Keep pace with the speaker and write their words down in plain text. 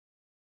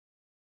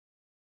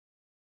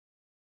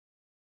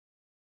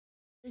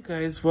Hey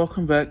guys,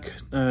 welcome back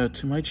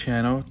to my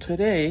channel.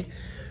 Today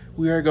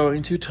we are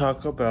going to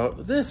talk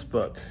about this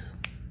book.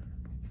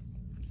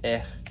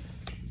 This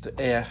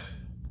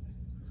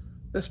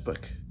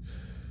book.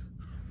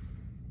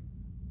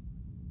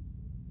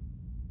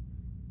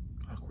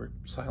 Awkward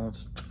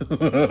silence.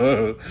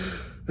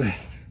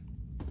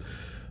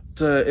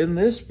 In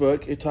this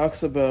book, it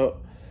talks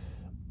about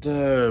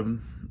the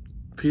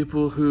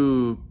people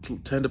who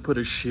tend to put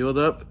a shield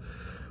up,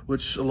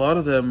 which a lot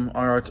of them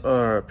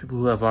are people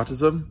who have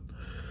autism,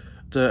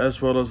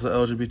 as well as the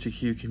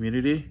LGBTQ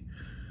community.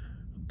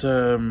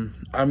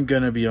 I'm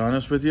gonna be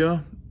honest with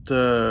you.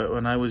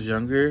 When I was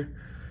younger,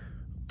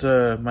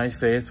 my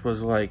faith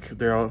was like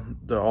all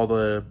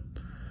the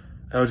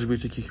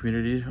LGBTQ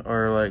community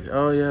are like,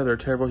 oh yeah, they're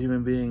terrible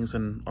human beings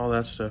and all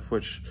that stuff,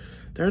 which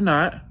they're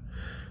not.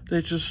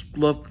 They just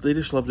love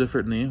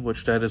differently,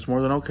 which that is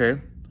more than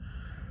okay.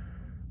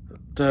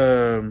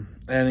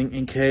 And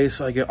in case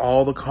I get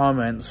all the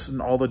comments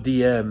and all the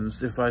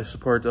DMs if I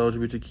support the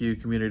LGBTQ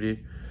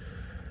community,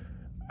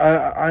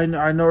 I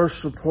nor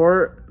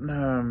support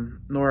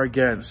nor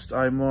against.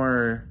 I'm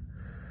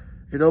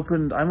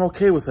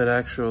okay with it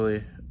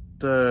actually.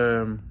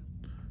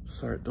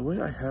 Sorry, the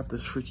way I have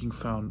this freaking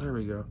phone. There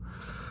we go.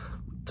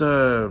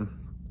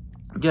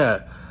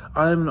 Yeah,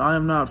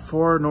 I'm not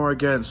for nor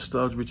against the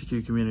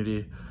LGBTQ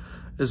community.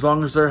 As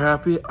long as they're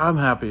happy, I'm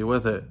happy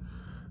with it.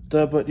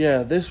 But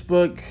yeah, this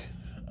book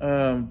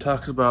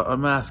talks about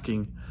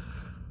unmasking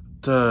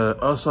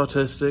us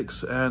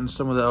autistics and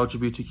some of the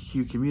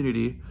LGBTQ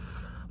community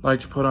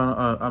like to put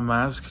on a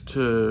mask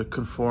to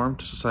conform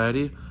to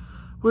society,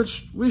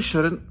 which we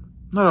shouldn't.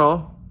 Not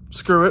all.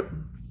 Screw it.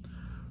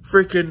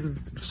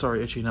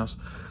 Sorry, itchy nose.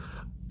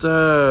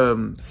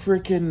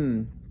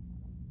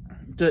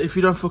 If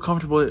you don't feel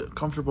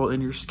comfortable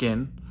in your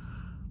skin,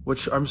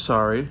 which I'm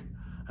sorry,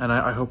 and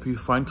I hope you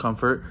find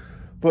comfort.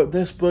 But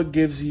this book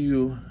gives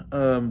you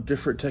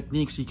different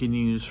techniques you can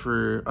use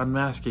for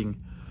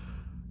unmasking,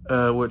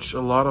 which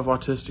a lot of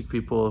autistic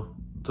people,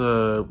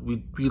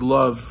 we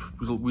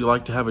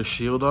like to have a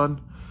shield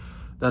on.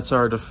 That's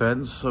our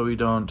defense, so we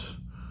don't,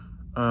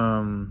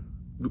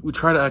 we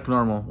try to act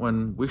normal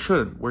when we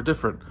shouldn't. We're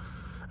different,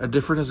 and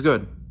different is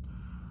good.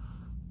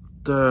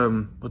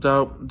 No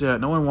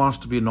one wants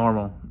to be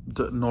normal.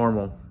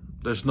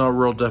 There's no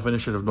real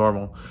definition of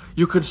normal.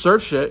 You could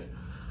search it,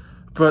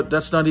 but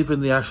that's not even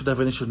the actual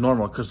definition of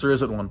normal, because there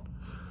isn't one.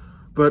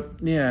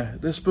 But yeah,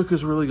 this book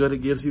is really good.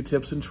 It gives you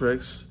tips and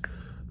tricks,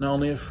 not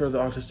only for the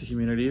autistic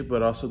community,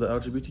 but also the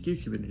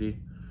LGBTQ community.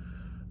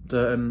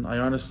 And I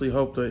honestly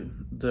hope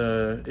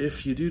that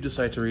if you do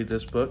decide to read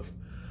this book,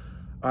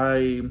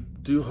 I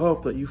do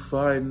hope that you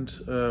find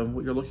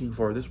what you're looking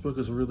for. This book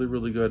is really,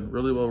 really good,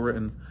 really well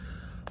written.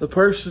 The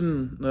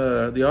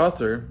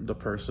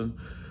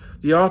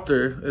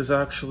author is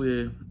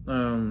actually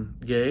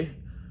gay,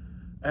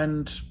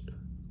 and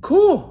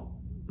cool.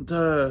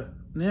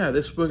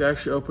 This book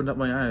actually opened up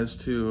my eyes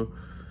to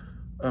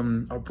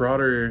a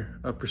broader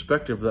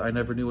perspective that I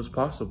never knew was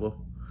possible.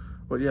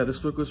 But yeah, this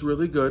book was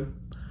really good.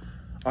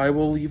 I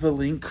will leave a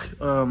link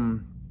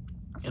in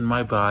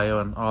my bio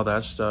and all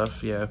that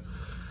stuff. Yeah,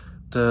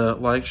 to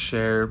like,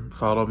 share,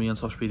 follow me on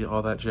social media,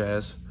 all that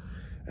jazz.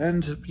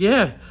 And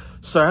yeah,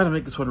 so I had to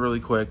make this one really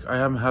quick. I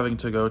am having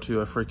to go to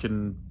a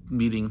freaking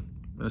meeting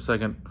in a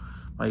second.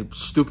 My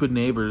stupid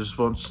neighbors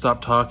won't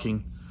stop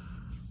talking.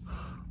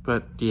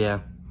 But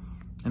yeah,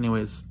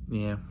 anyways,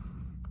 yeah.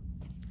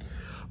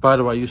 By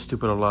the way, I use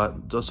stupid a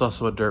lot. That's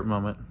also a dirt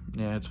moment.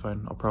 Yeah, it's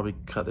fine. I'll probably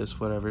cut this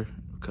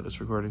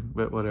recording,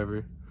 but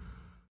whatever.